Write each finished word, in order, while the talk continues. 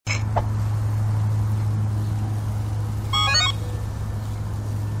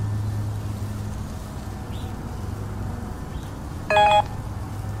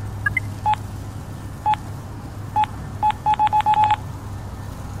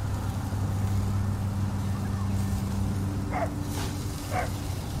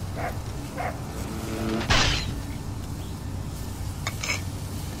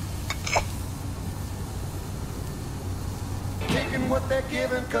what they're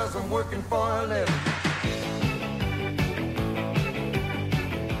giving, 'cause I'm working for a living.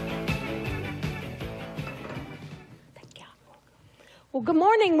 Thank you. Well, good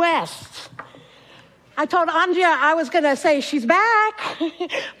morning, West. I told Andrea I was going to say she's back,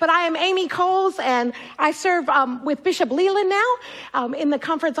 but I am Amy Coles, and I serve with Bishop Leland now in the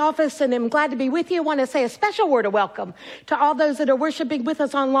conference office, and I'm glad to be with you. I want to say a special word of welcome to all those that are worshiping with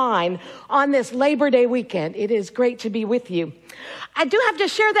us online on this Labor Day weekend. It is great to be with you. I do have to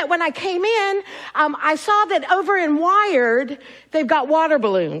share that when I came in, I saw that over in Wired, they've got water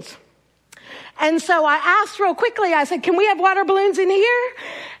balloons. And so I asked real quickly, I said, can we have water balloons in here?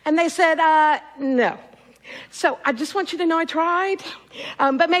 And they said, no. So I just want you to know I tried.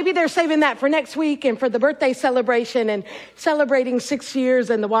 But maybe they're saving that for next week and for the birthday celebration and celebrating 6 years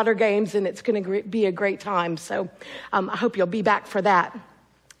and the water games, and it's going to be a great time. So I hope you'll be back for that.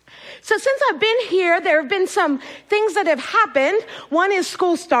 So since I've been here, there have been some things that have happened. One is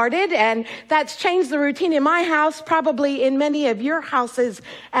school started, and that's changed the routine in my house, probably in many of your houses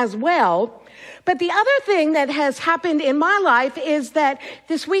as well. But the other thing that has happened in my life is that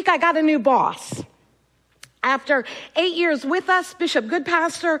this week I got a new boss. After 8 years with us, Bishop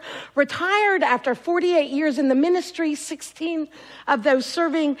Goodpastor retired after 48 years in the ministry, 16 of those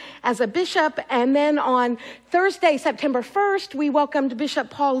serving as a bishop. And then on Thursday, September 1st, we welcomed Bishop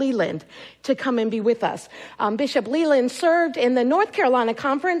Paul Leland to come and be with us. Bishop Leland served in the North Carolina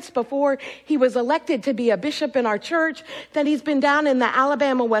Conference before he was elected to be a bishop in our church. Then he's been down in the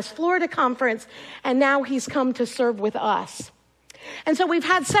Alabama West Florida Conference, and now he's come to serve with us. And so we've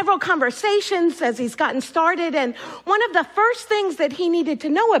had several conversations as he's gotten started, and one of the first things that he needed to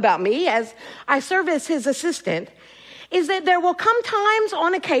know about me as I serve as his assistant is that there will come times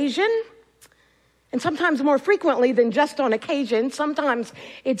on occasion, and sometimes more frequently than just on occasion, sometimes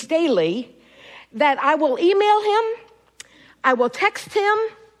it's daily, that I will email him, I will text him,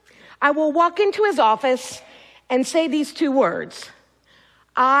 I will walk into his office and say these two words: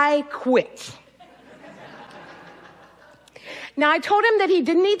 I quit. Now, I told him that he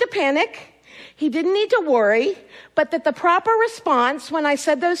didn't need to panic, he didn't need to worry, but that the proper response when I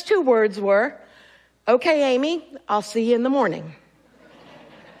said those two words were, okay, Amy, I'll see you in the morning.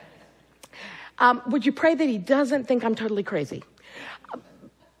 Would you pray that he doesn't think I'm totally crazy?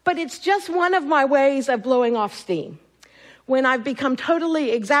 But it's just one of my ways of blowing off steam. When I've become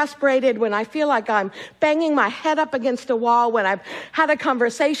totally exasperated, when I feel like I'm banging my head up against a wall, when I've had a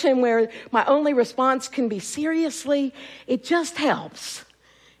conversation where my only response can be seriously, it just helps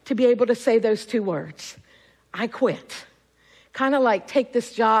to be able to say those two words: I quit. Kind of like take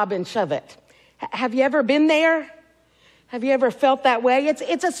this job and shove it. Have you ever been there? Have you ever felt that way?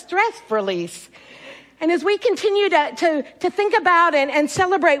 It's a stress release. And as we continue to think about and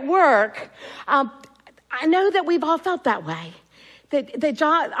celebrate work, I know that we've all felt that way, that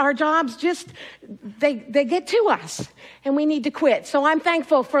our jobs just, they get to us and we need to quit. So I'm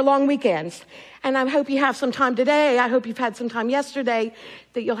thankful for long weekends, and I hope you have some time today. I hope you've had some time yesterday,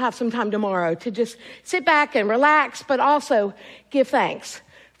 that you'll have some time tomorrow to just sit back and relax, but also give thanks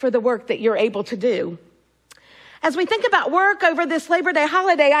for the work that you're able to do. As we think about work over this Labor Day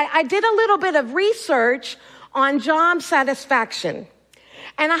holiday, I did a little bit of research on job satisfaction.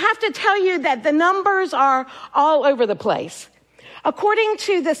 And I have to tell you that the numbers are all over the place. According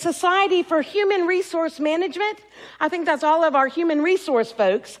to the Society for Human Resource Management, I think that's all of our human resource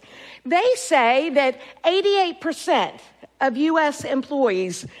folks, they say that 88% of U.S.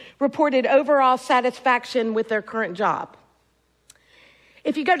 employees reported overall satisfaction with their current job.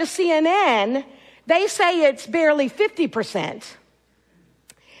 If you go to CNN, they say it's barely 50%.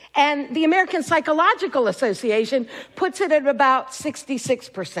 And the American Psychological Association puts it at about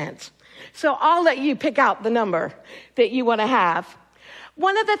 66%. So I'll let you pick out the number that you want to have.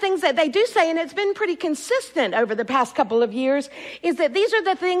 One of the things that they do say, and it's been pretty consistent over the past couple of years, is that these are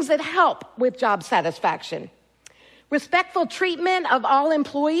the things that help with job satisfaction: respectful treatment of all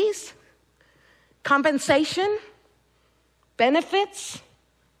employees, compensation, benefits,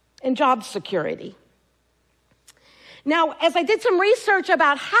 and job security. Now, as I did some research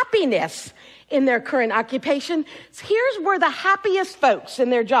about happiness in their current occupation, here's where the happiest folks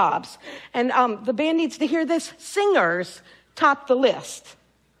in their jobs, and the band needs to hear this, singers topped the list.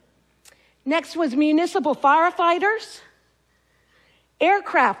 Next was municipal firefighters,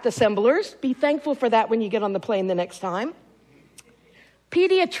 aircraft assemblers, be thankful for that when you get on the plane the next time,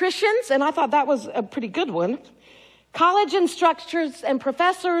 pediatricians, and I thought that was a pretty good one, college instructors and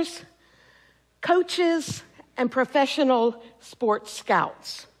professors, coaches, and professional sports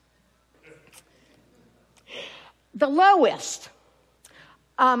scouts. The lowest,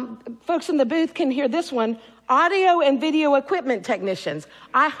 folks in the booth can hear this one, audio and video equipment technicians.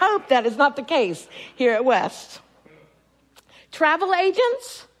 I hope that is not the case here at West. Travel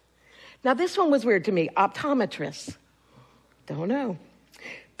agents. Now this one was weird to me. Optometrists. Don't know.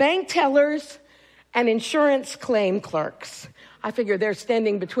 Bank tellers and insurance claim clerks. I figure they're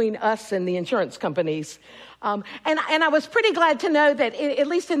standing between us and the insurance companies. And I was pretty glad to know that, at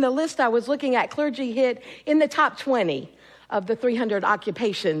least in the list I was looking at, clergy hit in the top 20 of the 300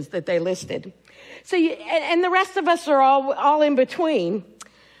 occupations that they listed. So, and the rest of us are all in between.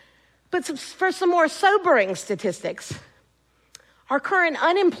 But for some more sobering statistics, our current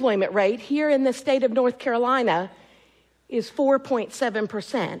unemployment rate here in the state of North Carolina is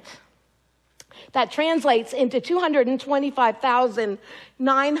 4.7%. That translates into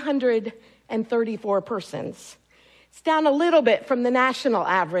 225,934 persons. It's down a little bit from the national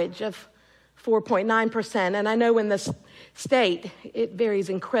average of 4.9%. And I know in the state, it varies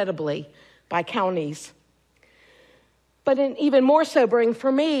incredibly by counties. But even more sobering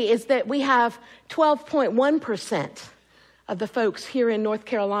for me is that we have 12.1% of the folks here in North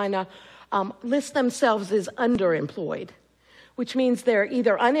Carolina list themselves as underemployed, which means they're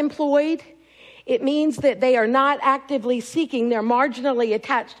either unemployed. It means that they are not actively seeking. They're marginally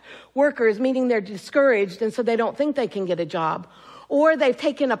attached workers, meaning they're discouraged, and so they don't think they can get a job. Or they've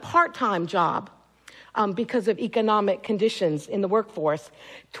taken a part-time job because of economic conditions in the workforce.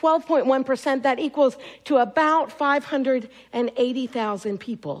 12.1%, that equals to about 580,000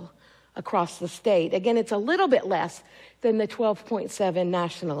 people across the state. Again, it's a little bit less than the 12.7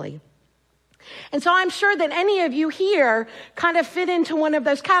 nationally. And so I'm sure that any of you here kind of fit into one of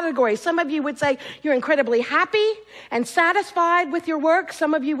those categories. Some of you would say you're incredibly happy and satisfied with your work.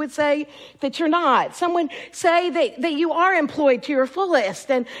 Some of you would say that you're not. Some would say that you are employed to your fullest.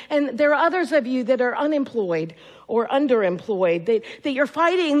 And there are others of you that are unemployed or underemployed, that you're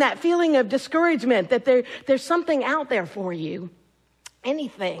fighting that feeling of discouragement, that there's something out there for you.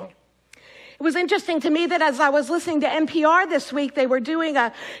 Anything. It was interesting to me that as I was listening to NPR this week, they were doing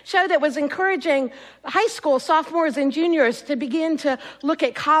a show that was encouraging high school sophomores and juniors to begin to look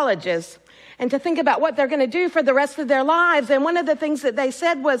at colleges and to think about what they're going to do for the rest of their lives. And one of the things that they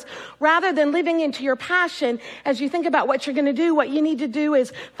said was, rather than living into your passion, as you think about what you're going to do, what you need to do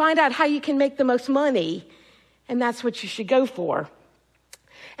is find out how you can make the most money. And that's what you should go for.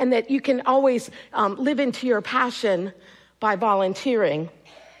 And that you can always live into your passion by volunteering.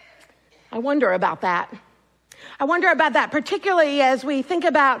 I wonder about that. I wonder about that, particularly as we think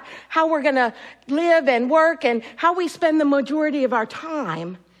about how we're going to live and work and how we spend the majority of our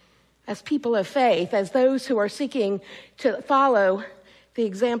time as people of faith, as those who are seeking to follow the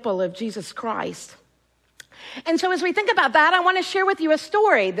example of Jesus Christ. And so as we think about that, I want to share with you a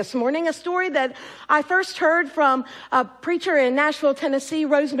story this morning, a story that I first heard from a preacher in Nashville, Tennessee,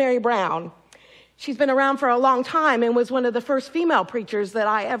 Rosemary Brown. She's been around for a long time and was one of the first female preachers that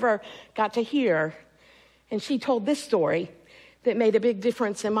I ever got to hear. And she told this story that made a big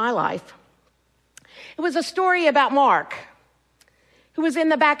difference in my life. It was a story about Mark, who was in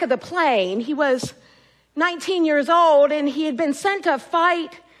the back of the plane. He was 19 years old, and he had been sent to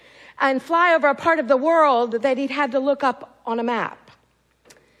fight and fly over a part of the world that he'd had to look up on a map.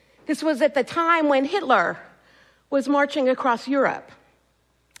 This was at the time when Hitler was marching across Europe.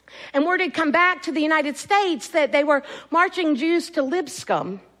 And word had come back to the United States that they were marching Jews to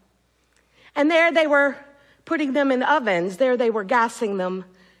Lipscomb. And there they were putting them in ovens. There they were gassing them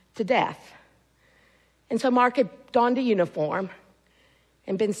to death. And so Mark had donned a uniform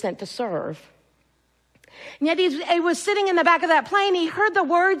and been sent to serve. And yet he was sitting in the back of that plane. He heard the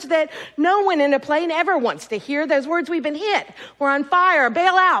words that no one in a plane ever wants to hear. Those words, we've been hit. We're on fire.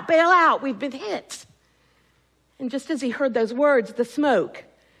 Bail out. We've been hit. And just as he heard those words, the smoke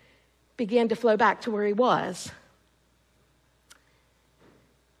began to flow back to where he was.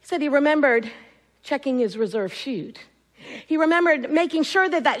 He said he remembered checking his reserve chute. He remembered making sure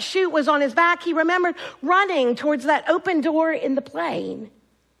that that chute was on his back. He remembered running towards that open door in the plane.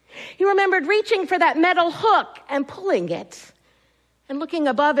 He remembered reaching for that metal hook and pulling it and looking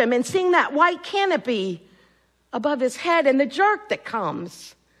above him and seeing that white canopy above his head and the jerk that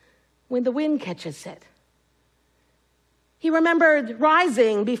comes when the wind catches it. He remembered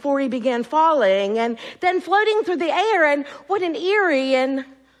rising before he began falling and then floating through the air, and what an eerie and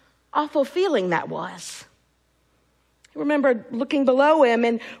awful feeling that was. He remembered looking below him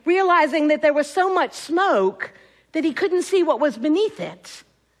and realizing that there was so much smoke that he couldn't see what was beneath it.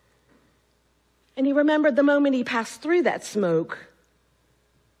 And he remembered the moment he passed through that smoke,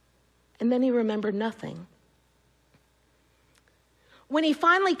 and then he remembered nothing. When he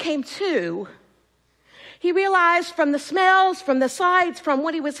finally came to, he realized from the smells, from the sights, from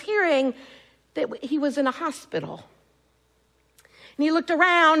what he was hearing, that he was in a hospital. And he looked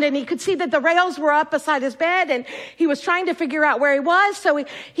around and he could see that the rails were up beside his bed, and he was trying to figure out where he was. So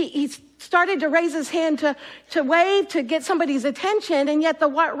he started to raise his hand to wave to get somebody's attention, and yet the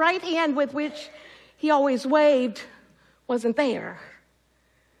right hand with which he always waved wasn't there.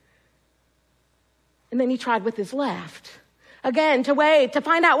 And then he tried with his left, again, to wave, to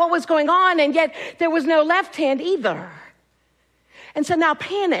find out what was going on, and yet there was no left hand either. And so now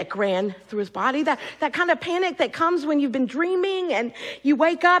panic ran through his body, that kind of panic that comes when you've been dreaming and you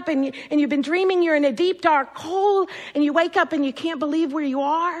wake up and you've been dreaming you're in a deep, dark hole, and you wake up and you can't believe where you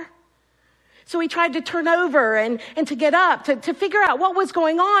are. So he tried to turn over and to get up, to figure out what was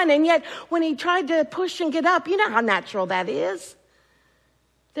going on. And yet when he tried to push and get up, you know how natural that is.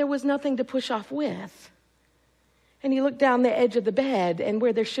 There was nothing to push off with. And he looked down the edge of the bed, and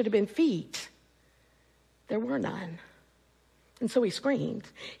where there should have been feet, there were none. And so he screamed.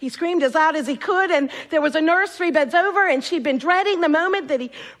 He screamed as loud as he could, and there was a nurse 3 beds over, and she'd been dreading the moment that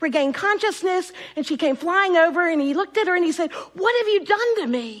he regained consciousness, and she came flying over, and he looked at her and he said, "What have you done to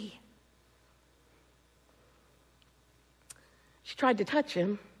me?" She tried to touch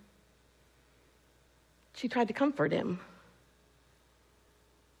him. She tried to comfort him.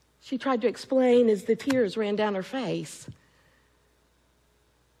 She tried to explain as the tears ran down her face.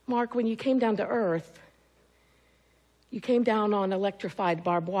 "Mark, when you came down to earth, you came down on electrified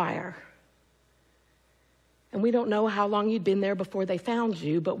barbed wire. And we don't know how long you'd been there before they found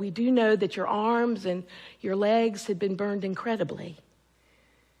you, but we do know that your arms and your legs had been burned incredibly,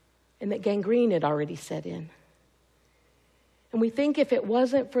 and that gangrene had already set in. And we think if it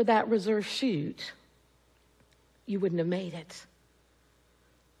wasn't for that reserve chute, you wouldn't have made it."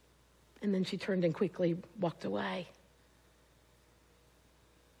 And then she turned and quickly walked away.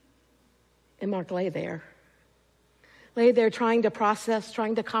 And Mark lay there trying to process,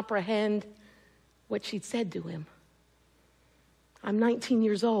 trying to comprehend what she'd said to him. "I'm 19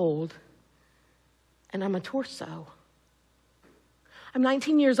 years old, and I'm a torso. I'm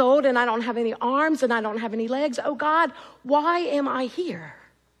 19 years old, and I don't have any arms, and I don't have any legs. Oh God, why am I here?"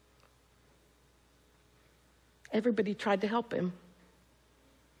 Everybody tried to help him,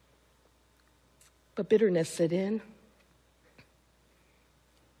 but bitterness set in.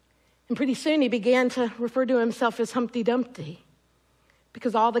 And pretty soon he began to refer to himself as Humpty Dumpty,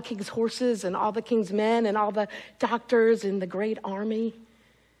 because all the king's horses and all the king's men and all the doctors in the great army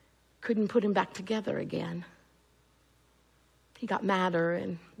couldn't put him back together again. He got madder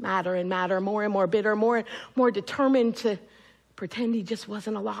and madder and madder, more and more bitter, more and more determined to pretend he just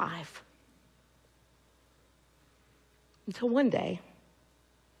wasn't alive. Until one day,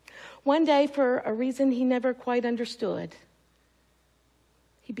 for a reason he never quite understood,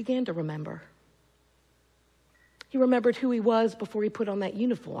 he began to remember. He remembered who he was before he put on that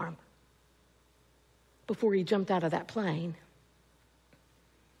uniform, before he jumped out of that plane.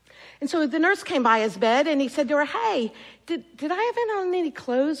 And so the nurse came by his bed and he said to her, "Hey, did I have on any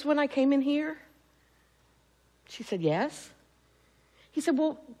clothes when I came in here?" She said, "Yes." He said,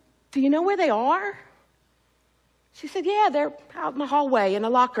 "Well, do you know where they are?" She said, "Yeah, they're out in the hallway in a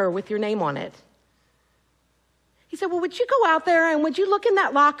locker with your name on it." He said, "Well, would you go out there and would you look in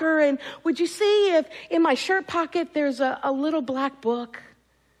that locker and would you see if in my shirt pocket there's a little black book?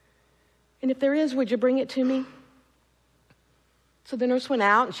 And if there is, would you bring it to me?" So the nurse went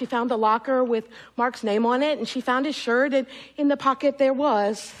out and she found the locker with Mark's name on it, and she found his shirt, and in the pocket there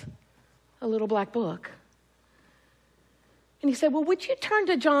was a little black book. And he said, "Well, would you turn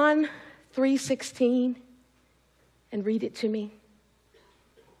to John 3:16 and read it to me?"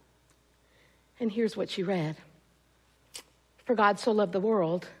 And here's what she read. "For God so loved the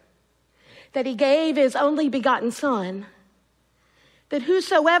world, that he gave his only begotten Son, that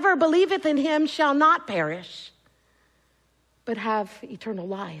whosoever believeth in him shall not perish, but have eternal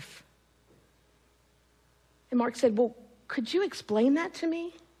life." And Mark said, "Well, could you explain that to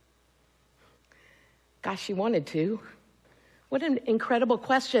me?" Gosh, she wanted to. What an incredible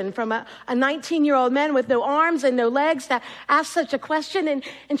question from a 19-year-old man with no arms and no legs to ask such a question.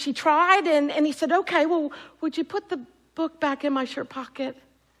 And she tried, and he said, "Okay, well, would you put the book back in my shirt pocket?"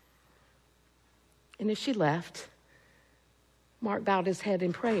 And as she left, Mark bowed his head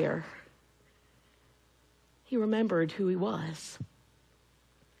in prayer. He remembered who he was.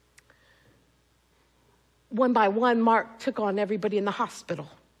 One by one, Mark took on everybody in the hospital.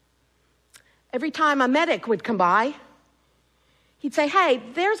 Every time a medic would come by, he'd say, "Hey,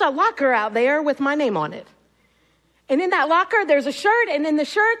 there's a locker out there with my name on it. And in that locker, there's a shirt, and in the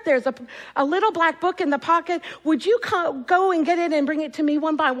shirt, there's a little black book in the pocket. Would you go and get it and bring it to me?"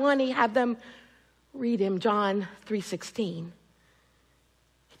 One by one, he had them read him John 3:16.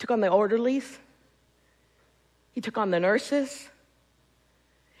 He took on the orderlies, He took on the nurses.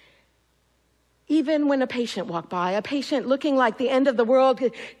 Even when a patient walked by, a patient looking like the end of the world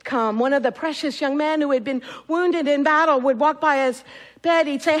had come, one of the precious young men who had been wounded in battle would walk by his bed.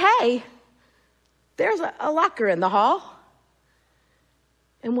 He'd say, "Hey, there's a locker in the hall."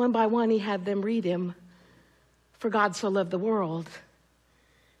 And one by one, he had them read him, "For God so loved the world,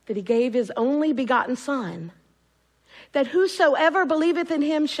 that he gave his only begotten Son, that whosoever believeth in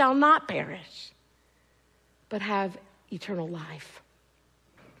him shall not perish, but have eternal life."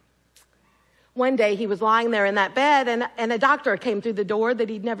 One day he was lying there in that bed, and a doctor came through the door that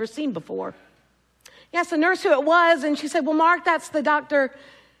he'd never seen before. He asked the nurse who it was, and she said, "Well, Mark, that's the doctor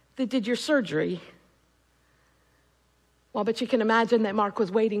that did your surgery." Well, but you can imagine that Mark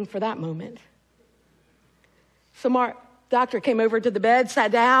was waiting for that moment. So doctor came over to the bed,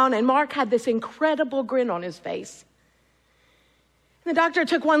 sat down, and Mark had this incredible grin on his face. And the doctor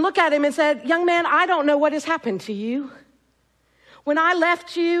took one look at him and said, "Young man, I don't know what has happened to you. When I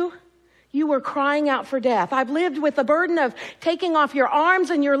left you, you were crying out for death. I've lived with the burden of taking off your arms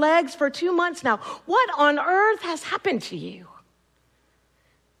and your legs for 2 months now. What on earth has happened to you?"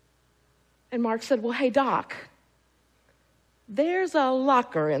 And Mark said, "Well, hey, doc, there's a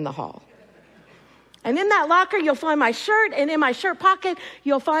locker in the hall. And in that locker, you'll find my shirt, and in my shirt pocket,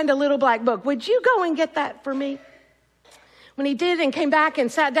 you'll find a little black book. Would you go and get that for me?" When he did and came back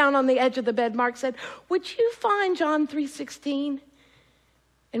and sat down on the edge of the bed, Mark said, "Would you find John 3:16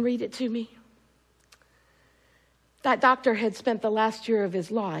 and read it to me?" That doctor had spent the last year of his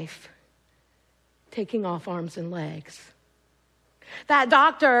life taking off arms and legs. That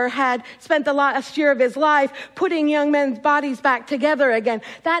doctor had spent the last year of his life putting young men's bodies back together again.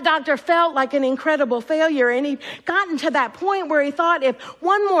 That doctor felt like an incredible failure, and he'd gotten to that point where he thought if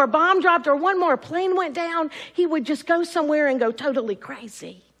one more bomb dropped or one more plane went down, he would just go somewhere and go totally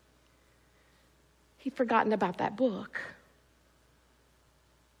crazy. He'd forgotten about that book.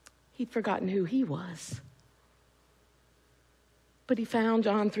 He'd forgotten who he was. But he found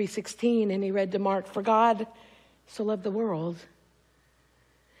John 3:16, and he read to Mark, "For God so loved the world,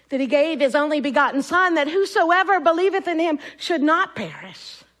 that he gave his only begotten Son, that whosoever believeth in him should not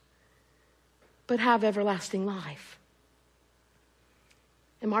perish, but have everlasting life."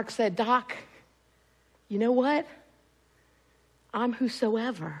 And Mark said, "Doc, you know what? I'm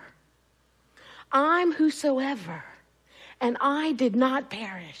whosoever. I'm whosoever, and I did not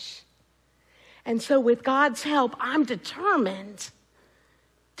perish. And so with God's help, I'm determined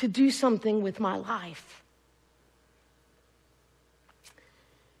to do something with my life."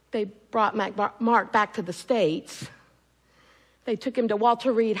 They brought Mark back to the States. They took him to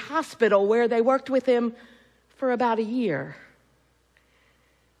Walter Reed Hospital, where they worked with him for about a year,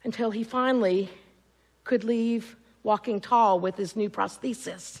 until he finally could leave walking tall with his new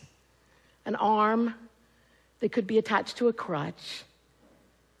prosthesis, an arm that could be attached to a crutch,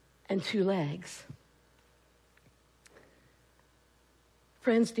 and 2 legs.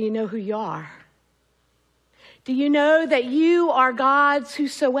 Friends, do you know who you are? Do you know that you are God's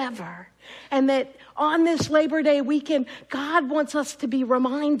whosoever? And that on this Labor Day weekend, God wants us to be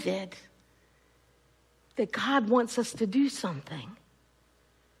reminded that God wants us to do something.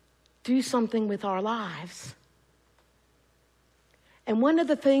 Do something with our lives. And one of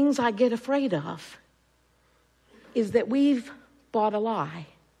the things I get afraid of is that we've bought a lie.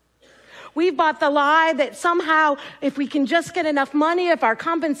 We've bought the lie that somehow if we can just get enough money, if our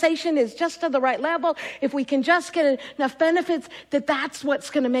compensation is just to the right level, if we can just get enough benefits, that that's what's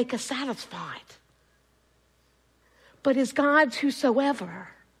going to make us satisfied. But as God's whosoever,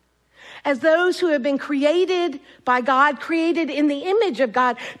 as those who have been created by God, created in the image of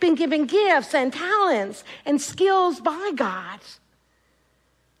God, been given gifts and talents and skills by God,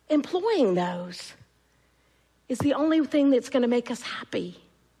 employing those is the only thing that's going to make us happy.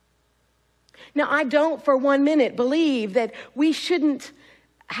 Now, I don't for 1 minute believe that we shouldn't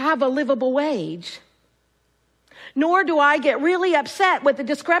have a livable wage. Nor do I get really upset with the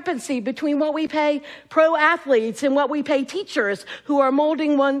discrepancy between what we pay pro athletes and what we pay teachers who are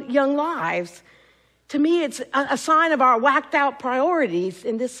molding young lives. To me, it's a sign of our whacked out priorities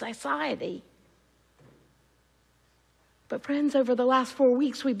in this society. But friends, over the last 4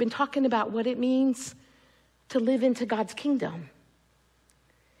 weeks, we've been talking about what it means to live into God's kingdom.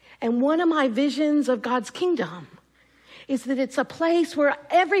 And one of my visions of God's kingdom is that it's a place where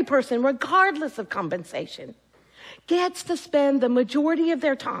every person, regardless of compensation, gets to spend the majority of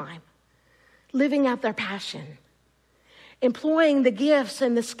their time living out their passion, employing the gifts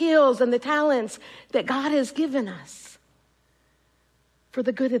and the skills and the talents that God has given us for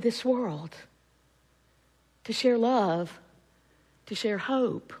the good of this world, to share love, to share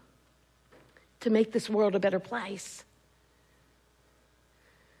hope, to make this world a better place.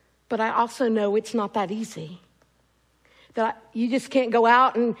 But I also know it's not that easy. That you just can't go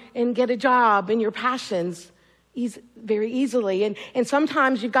out and get a job in your passions very easily. And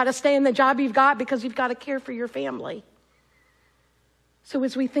sometimes you've got to stay in the job you've got because you've got to care for your family. So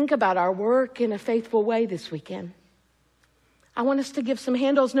as we think about our work in a faithful way this weekend, I want us to give some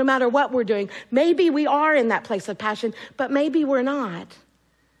handles no matter what we're doing. Maybe we are in that place of passion, but maybe we're not.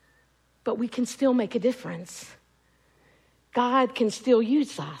 But we can still make a difference. God can still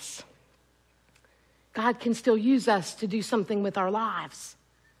use us. God can still use us to do something with our lives.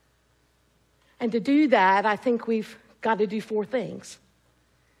 And to do that, I think we've got to do 4 things.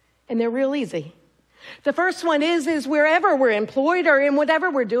 And they're real easy. The first one is wherever we're employed or in whatever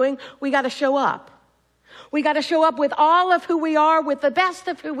we're doing, we got to show up. We got to show up with all of who we are, with the best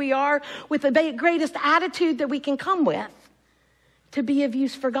of who we are, with the greatest attitude that we can come with to be of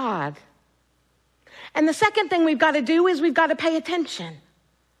use for God. And the second thing we've got to do is we've got to pay attention.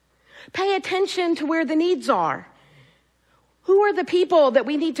 Pay attention to where the needs are. Who are the people that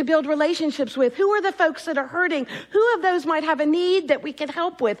we need to build relationships with? Who are the folks that are hurting? Who of those might have a need that we can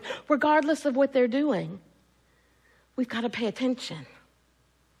help with, regardless of what they're doing? We've got to pay attention.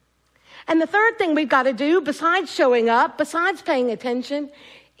 And the third thing we've got to do, besides showing up, besides paying attention,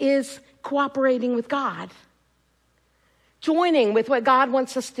 is cooperating with God. Joining with what God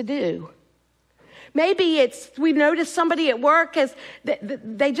wants us to do. Maybe we've noticed somebody at work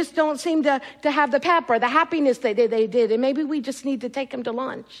they just don't seem to have the pep or the happiness they did, and maybe we just need to take them to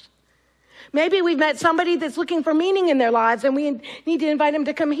lunch. Maybe we've met somebody that's looking for meaning in their lives, and we need to invite them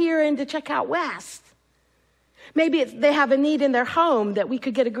to come here and to check out West. Maybe they have a need in their home that we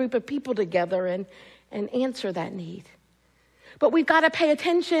could get a group of people together and answer that need. But we've got to pay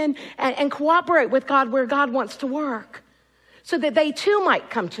attention and cooperate with God where God wants to work, so that they too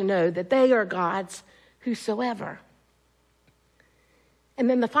might come to know that they are God's whosoever. And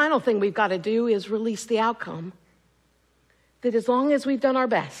then the final thing we've got to do is release the outcome. That as long as we've done our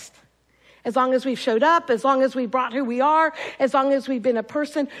best, as long as we've showed up, as long as we've brought who we are, as long as we've been a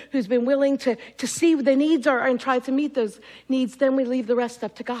person who's been willing to see what the needs are and try to meet those needs, then we leave the rest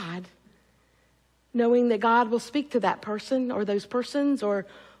up to God. Knowing that God will speak to that person or those persons or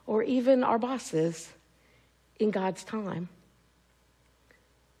even our bosses in God's time.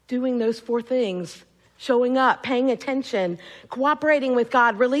 Doing those 4 things, showing up, paying attention, cooperating with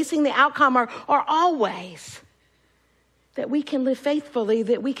God, releasing the outcome are all ways that we can live faithfully,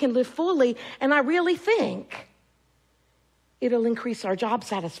 that we can live fully, and I really think it'll increase our job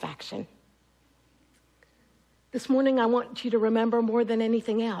satisfaction. This morning, I want you to remember more than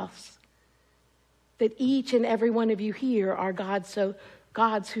anything else that each and every one of you here are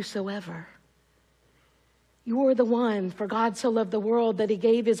God's whosoever. You are the one, for God so loved the world that he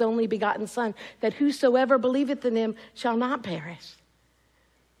gave his only begotten Son, that whosoever believeth in him shall not perish,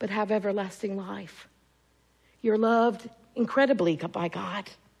 but have everlasting life. You're loved incredibly by God.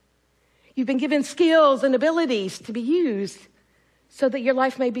 You've been given skills and abilities to be used so that your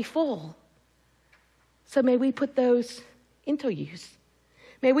life may be full. So may we put those into use.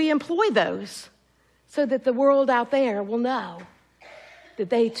 May we employ those so that the world out there will know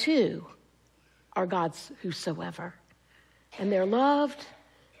that they too are God's whosoever. And they're loved,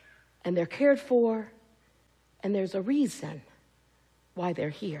 and they're cared for, and there's a reason why they're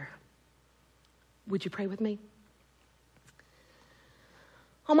here. Would you pray with me?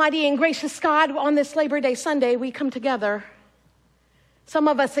 Almighty and gracious God, on this Labor Day Sunday, we come together. Some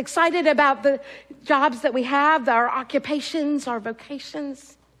of us excited about the jobs that we have, our occupations, our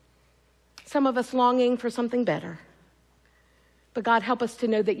vocations. Some of us longing for something better. But God, help us to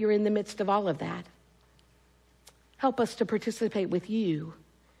know that you're in the midst of all of that. Help us to participate with you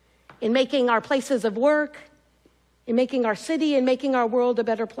in making our places of work, in making our city, and making our world a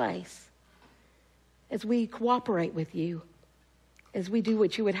better place. As we cooperate with you, as we do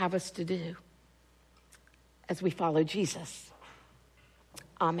what you would have us to do, as we follow Jesus.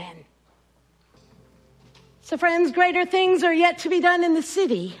 Amen. So friends, greater things are yet to be done in the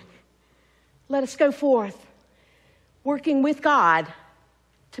city. Let us go forth, working with God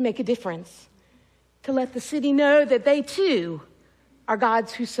to make a difference, to let the city know that they too are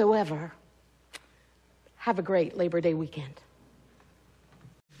God's whosoever. Have a great Labor Day weekend.